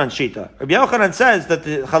Rabbi Yochanan's shita. Rabbi Yochanan says that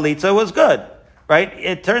the chalitza was good, right?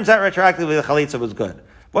 It turns out retroactively the chalitza was good.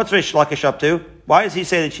 What's Reish Lakish up to? Why does he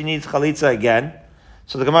say that she needs chalitza again?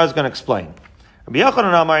 So the Gemara is going to explain. Rabbi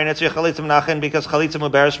Yochanan Amar Eina tzricha chalitza min ha'achin because chalitza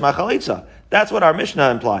muberes ma chalitza. That's what our Mishnah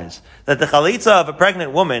implies. That the chalitza of a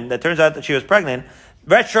pregnant woman, that turns out that she was pregnant,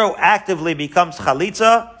 retroactively becomes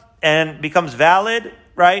chalitza and becomes valid,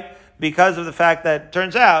 right? Because of the fact that it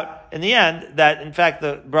turns out, in the end, that in fact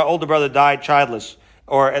the older brother died childless,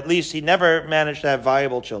 or at least he never managed to have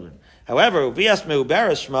viable children. However, uvias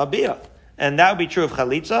meuberes shma bia. And that would be true of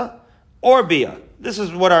chalitza or bia. This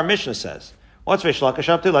is what our Mishnah says. What's Reish Lakish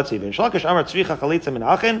up to? Let's see. Reish Lakish amar tzvicha chalitza min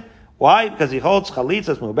achin. Why? Because he holds chalitza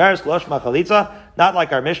as meuberes, lo shma chalitza. Not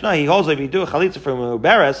like our Mishnah. He holds if you do a chalitza for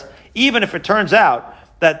meuberes, even if it turns out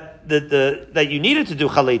that that you needed to do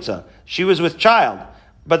chalitza, she was with child,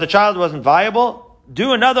 but the child wasn't viable,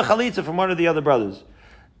 do another chalitza from one of the other brothers.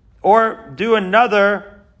 Or do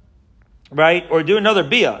another, right? Or do another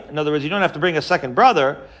bia. In other words, you don't have to bring a second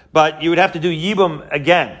brother, but you would have to do yibum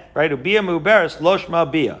again, right? Bia meuberes lo shma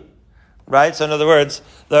bia. Right? So in other words,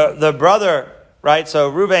 the brother, right?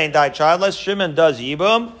 So Reuven died childless, Shimon does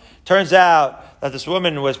yibum. Turns out that this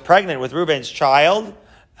woman was pregnant with Reuven's child.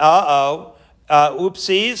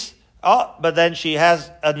 Oopsies. Oh, but then she has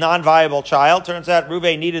a non-viable child. Turns out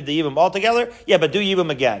Reuven needed the Yibum altogether. Yeah, but do Yibum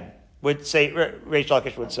again, would say, Reish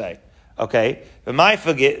Lakish would say. Okay.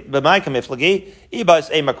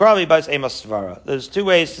 There's two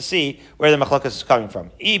ways to see where the machlokas is coming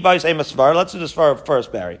from. Let's do this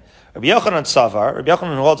first, Barry. Rabbi Yochanan Savar, Rabbi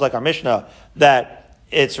Yochanan holds like our Mishnah that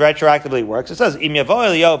it's retroactively works. It says, Im yavo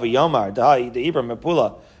Eliyahu v'yomar the Ibram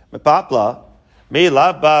mepula mepapla.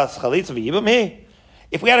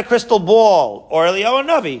 If we had a crystal ball or Eliyahu and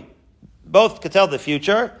Navi, both could tell the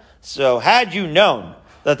future. So had you known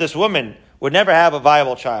that this woman would never have a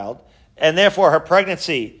viable child, and therefore her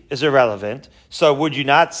pregnancy is irrelevant, so would you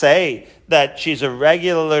not say that she's a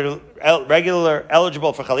regular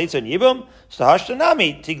eligible for chalitza and yibum? So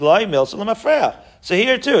hashtanami tigloi milsa l'mafreya. So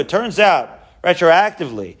here too, it turns out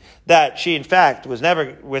retroactively that she in fact was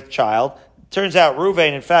never with child. Turns out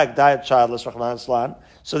Reuven, in fact, died childless, Rahman Islam.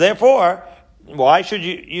 So therefore, why should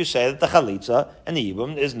you say that the chalitza and the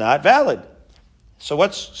yibum is not valid? So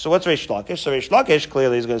what's Reish Lakish? So Reish Lakish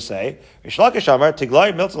clearly is going to say, Reish Lakish Amar,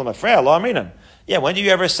 Tigloi Miltzal Mafreya, Lo Aminan. Yeah, when do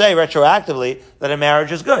you ever say retroactively that a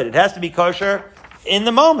marriage is good? It has to be kosher in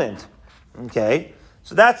the moment. Okay?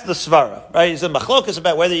 So that's the svara, right? It's a machlokas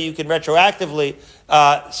about whether you can retroactively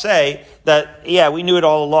say that, yeah, we knew it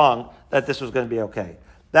all along that this was going to be okay.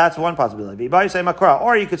 That's one possibility.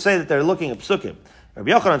 Or you could say that they're looking at psukim.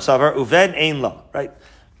 Rabbi Yochanan Savar, uven ein lo, right?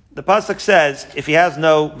 The pasuk says, if he has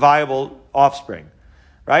no viable offspring,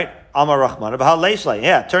 right? Amar Rahman,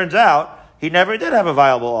 yeah, it turns out he never did have a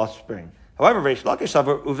viable offspring. However, Reish Lakish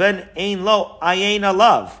Savar, uven ein lo, ayin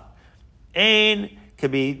alav. Ein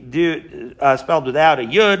can be spelled without a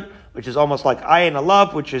yud, which is almost like ayin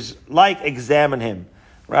alav, which is like examine him,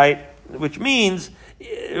 right? Which means,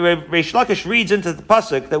 Reish Lakish reads into the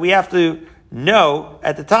pasuk that we have to know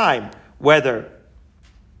at the time whether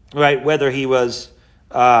he was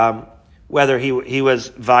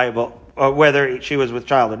viable or whether she was with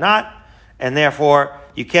child or not, and therefore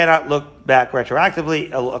you cannot look back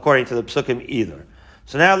retroactively according to the psukim either.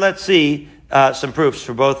 So now let's see some proofs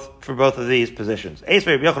for both of these positions. Rabbi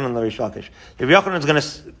Yochanan and Reish Lakish. Rabbi Yochanan is going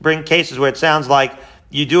to bring cases where it sounds like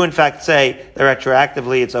you do in fact say that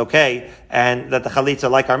retroactively it's okay, and that the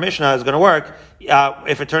chalitza, like our Mishnah, is going to work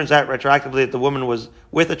if it turns out retroactively that the woman was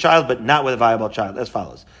with a child but not with a viable child, as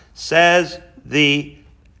follows. Says the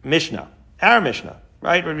Mishnah, our Mishnah,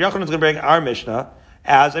 right? Rabbi Yochanan is going to bring our Mishnah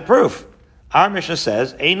as a proof. Our Mishnah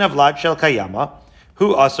says, Ein avlad shel kayama,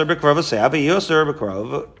 hu asar b'krov aseh, v'yi asar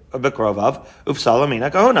b'krovav, ufsala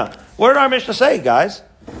mina kahuna. What did our Mishnah say, guys?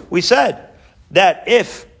 We said that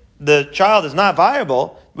if the child is not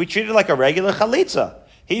viable, we treat it like a regular chalitza.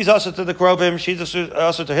 He's also to the krovim, she's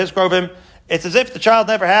also to his krovim. It's as if the child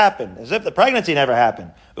never happened, as if the pregnancy never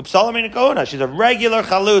happened. Upsala mina kahuna, she's a regular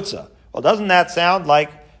chalutza. Well, doesn't that sound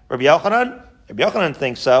like Rabbi Yochanan? Rabbi Yochanan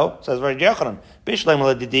thinks so. Says Rabbi Yochanan, Bishlem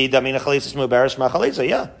l'didi damina chalitzas muberes ma chalitza.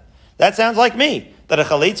 Yeah, that sounds like me. That a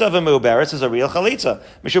chalitza of a muberes is a real chalitza.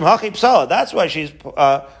 Mishum hachi psala. That's why she's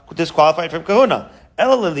disqualified from kahuna.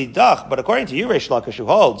 But according to you, Reish Lakish, who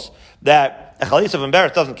holds that a chalitza of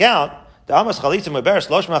muberes doesn't count, the amas chalitza muberes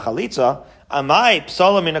loshma chalitza, amai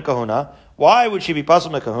psala mina kahuna. Why would she be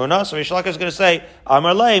puzzled with kahuna? So Reish Lakish is going to say,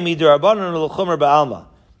 Amar lei midur abanan l'chumer ba'alma.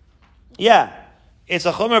 Yeah, it's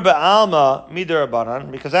a chumer ba'alma midur abanan,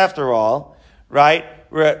 because after all, right,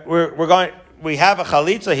 we have a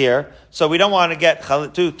chalitza here, so we don't want to get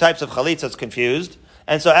two types of chalitzas confused.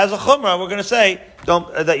 And so as a chumrah, we're going to say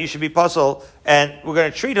that you should be puzzled, and we're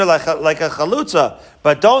going to treat her like a chalutza.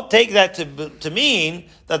 But don't take that to mean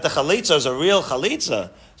that the chalitza is a real chalitza.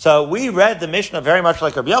 So we read the Mishnah very much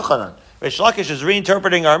like Rabbi Yochanan. Reish Lakish is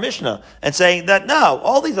reinterpreting our Mishnah and saying that no,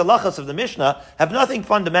 all these halachas of the Mishnah have nothing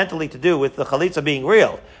fundamentally to do with the chalitza being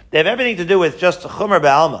real. They have everything to do with just a chumer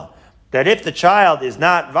ba'alma. That if the child is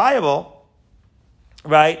not viable,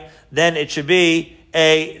 right, then it should be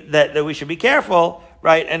that we should be careful,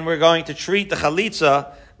 right, and we're going to treat the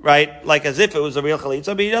chalitza right? Like as if it was a real chalitza,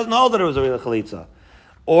 but he doesn't hold that it was a real chalitza.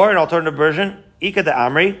 Or an alternative version, Ika de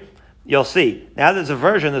Amri, you'll see. Now there's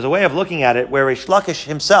a way of looking at it where Reish Lakish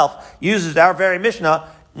himself uses our very Mishnah.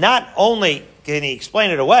 Not only can he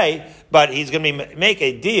explain it away, but he's going to make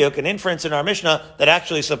a diuk, an inference in our Mishnah that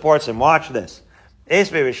actually supports him. Watch this.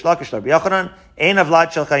 It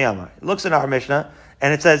looks in our Mishnah,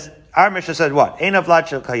 and it says, our Mishnah said what? Ein avlad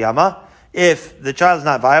shel kayama. If the child is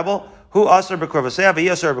not viable, who asur b'korvaseh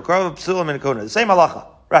v'yasur b'korv psulam min kahuna. The same halacha,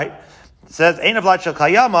 right? It says Ein avlad shel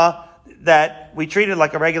kayama, that we treat it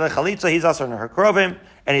like a regular chalitza. He's asur in her krovim,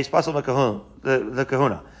 and he's pasul the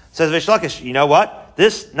kahuna. It says Reish Lakish, you know what?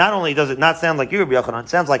 This not only does it not sound like you, Rabbi Yochanan, it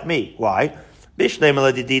sounds like me. Why? Because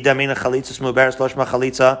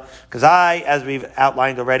I, as we've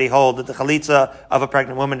outlined already, hold that the chalitza of a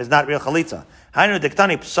pregnant woman is not real chalitza.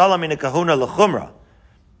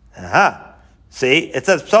 Aha. See, it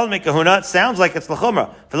says psalam min kahuna. It sounds like it's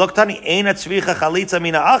l'chumra.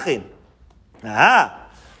 Aha.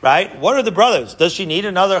 Right? What are the brothers? Does she need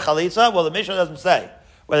another chalitza? Well, the Mishnah doesn't say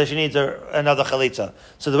whether she needs another chalitza.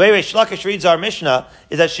 So the way Reish Lakish reads our Mishnah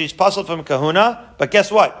is that she's pasul from kahuna, but guess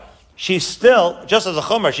what? She's still, just as a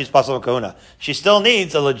chumrah, she's pasul from kahuna. She still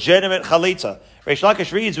needs a legitimate chalitza. Reish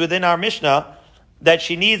Lakish reads within our Mishnah that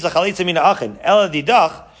she needs a chalitza mina achin. Ela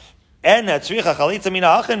didach, en tzricha chalitza mina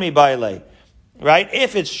achin mi baile. Right?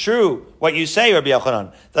 If it's true what you say, Rabbi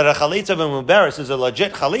Yochanan, that a chalitza of a muberis is a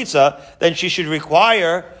legit chalitza,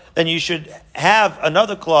 then you should have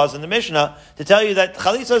another clause in the Mishnah to tell you that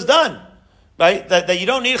chalitza is done. Right? That you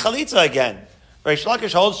don't need chalitza again. Reish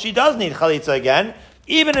Lakish holds she does need chalitza again,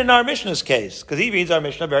 even in our Mishnah's case, because he reads our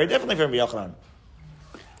Mishnah very differently from Rabbi Yochanan.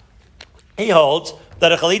 He holds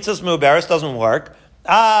that a chalitza's muberis doesn't work.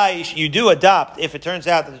 You do adopt, if it turns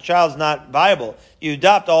out that the child's not viable, you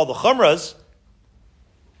adopt all the chumras,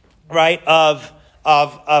 right, of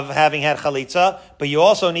having had chalitza, but you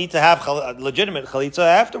also need to have legitimate chalitza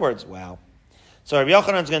afterwards. Wow. So Rabbi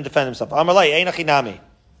Yochanan is going to defend himself. Amalei, ein achinami.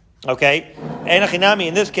 Okay? Ein achinami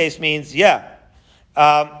in this case means, it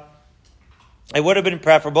would have been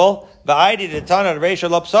preferable. V'aidi detana reisha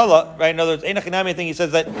lopsala. Right? In other words, ein achinami, I think he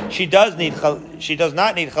says that she does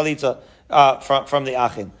not need chalitza from the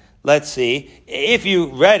achin. Let's see. If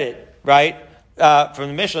you read it, right, from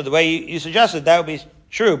the Mishnah, the way you suggested, that would be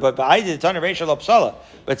true, but I did Tana Reisha Lopsala.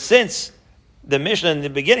 But since the Mishnah in the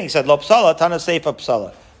beginning said Lopsala, Tana Seifa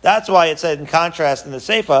Psala. That's why it said in contrast in the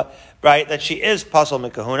Seifa, right, that she is Pasal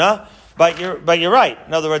Mikahuna. But you're right.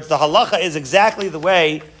 In other words, the halacha is exactly the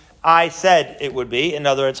way I said it would be. In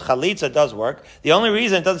other words, Chalitza does work. The only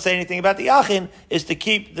reason it doesn't say anything about the Achin is to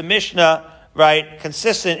keep the Mishnah, right,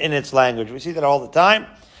 consistent in its language. We see that all the time.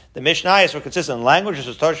 The Mishnayos were consistent in language. This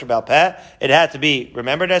was Torah Shebal Peh. It had to be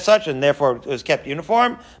remembered as such, and therefore it was kept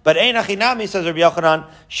uniform. But Ein Achinami, says Rabbi Yochanan,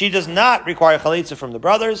 she does not require chalitza from the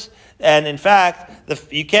brothers. And in fact,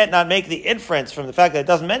 you can't not make the inference from the fact that it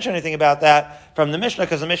doesn't mention anything about that from the Mishnah,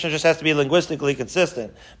 because the Mishnah just has to be linguistically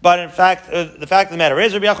consistent. But in fact, the fact of the matter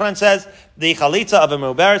is, Rabbi Yochanan says, the chalitza of a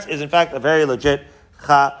muberes is in fact a very legit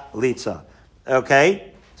chalitza. Okay?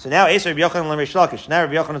 So now, Eser Rabbi Yochanan Reish Lakish. Now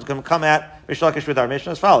Rabbi Yochanan is going to come at Reish Lakish with our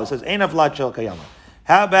Mishnah as follows. It says, Ein avlad shel kayama.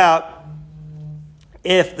 How about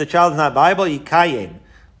if the child is not viable, yikayim?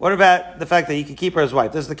 What about the fact that you can keep her as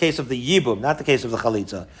wife? This is the case of the yibum, not the case of the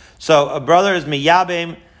chalitza. So a brother is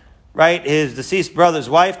miyabim, right? His deceased brother's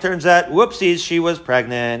wife, turns out, whoopsies, she was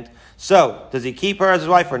pregnant. So, does he keep her as his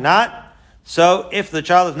wife or not? So, if the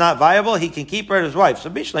child is not viable, he can keep her as his wife. So,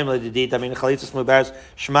 bishleim ledidit, I mean, chalitza smuberes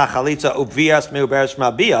shma chalitza ubvias smuberes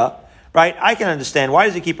shma bia, right? I can understand. Why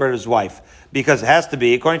does he keep her as his wife? Because it has to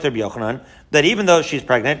be, according to Rabbi Yochanan, that even though she's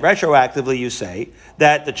pregnant, retroactively you say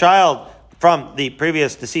that the child from the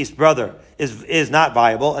previous deceased brother is not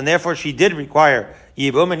viable, and therefore she did require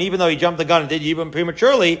yibum, and even though he jumped the gun and did yibum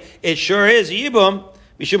prematurely, it sure is yibum.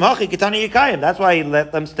 Mishum hachi kitani yikayim. That's why he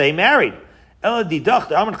let them stay married. Ela didach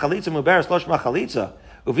the aman chalitza muberes loshma chalitza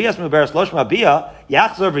uvias muberes loshma bia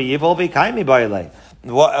yachzor v'yivol v'yikayim ba'ilei.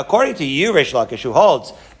 According to you, Reish Lakish, who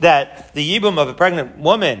holds that the yibum of a pregnant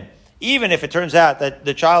woman, even if it turns out that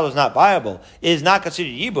the child is not viable, is not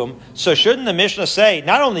considered yibum, so shouldn't the Mishnah say,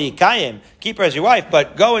 not only yikayim, keep her as your wife,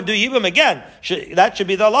 but go and do yibum again? That should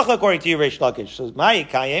be the halacha according to you, Reish Lakish. So my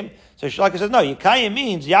yikayim, so Reish Lakish says, no, yikayim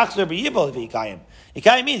means yachzor v'yivol v'yikayim.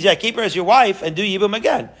 Yikayim means, keep her as your wife and do yibum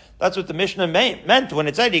again. That's what the Mishnah meant when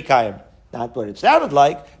it said yikayim. Not what it sounded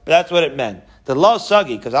like, but that's what it meant. The lo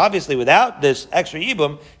sagi, because obviously without this extra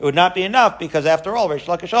yibum, it would not be enough, because after all, Reish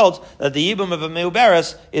Lakish holds that the yibum of a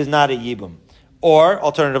meuberes is not a yibum. Or,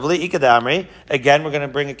 alternatively, ikadamri, again we're going to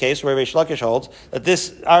bring a case where Reish Lakish holds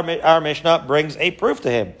that our Mishnah brings a proof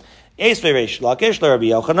to him. Esvei Reish Lakish Rabbi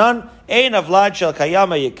Yochanan Ein Avlad Shel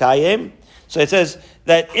Kayama Yikayim. So it says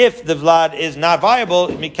that if the vlad is not viable,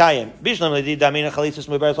 mikayim.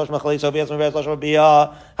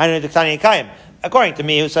 According to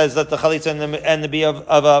me, who says that the chalitza and the bia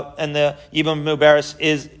and the yibum muberes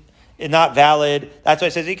is not valid, that's why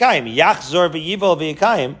it says yikayim. Yachzor v'yivol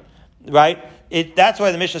v'yikayim, right? That's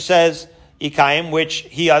why the Mishnah says yikayim, which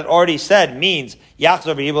he had already said means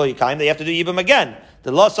yachzor v'yivol yikayim. They have to do yibum again.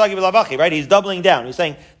 The law sagi b'lavachi, right? He's doubling down. He's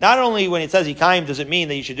saying not only when it says yikayim does it mean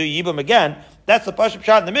that you should do yibum again. That's the Pashup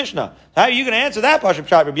Pshat in the Mishnah. How are you going to answer that Pashup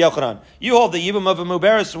Pshat, Rabbi Yochanan? You hold the yibum of a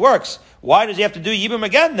muberes works. Why does he have to do yibum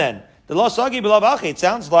again then? The law sagi b'lavachi. It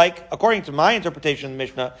sounds like, according to my interpretation of the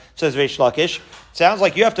Mishnah, says Reish Lakish, it sounds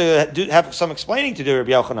like you have to have some explaining to do,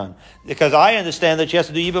 Rabbi Yochanan, because I understand that she has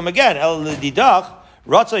to do yibum again. El didach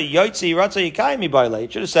ratza yotzi ratza yikayim mibayle.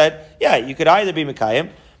 It should have said, yeah, you could either be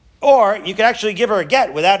mikayim, or you could actually give her a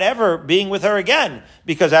get without ever being with her again.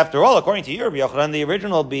 Because after all, according to you, Rabbi Yochanan, the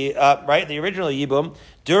original yibum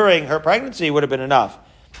during her pregnancy would have been enough.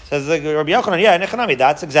 Says Rabbi Yochanan, yeah, nechanami,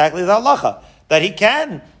 that's exactly the halacha, that he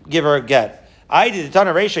can give her a get. I did the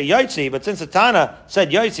Tana Reisha Yotzi, but since the Tana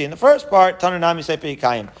said Yotzi in the first part, Tana Nami Sefer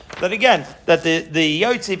Yikayim. But again, that the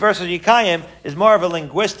Yotzi versus Yikayim is more of a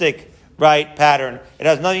linguistic pattern. It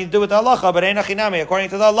has nothing to do with the halacha, but einachinami. According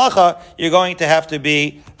to the halacha, you're going to have to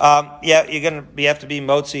be, have to be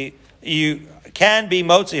motzi. You can be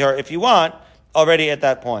motzi her if you want already at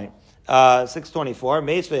that point. 624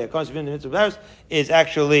 Meisvei, according to the mitzvah, is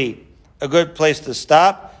actually a good place to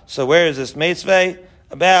stop. So where is this Meisvei?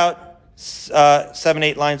 About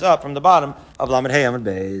 7-8 lines up from the bottom of Lamed Hey Amud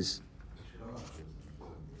Beis.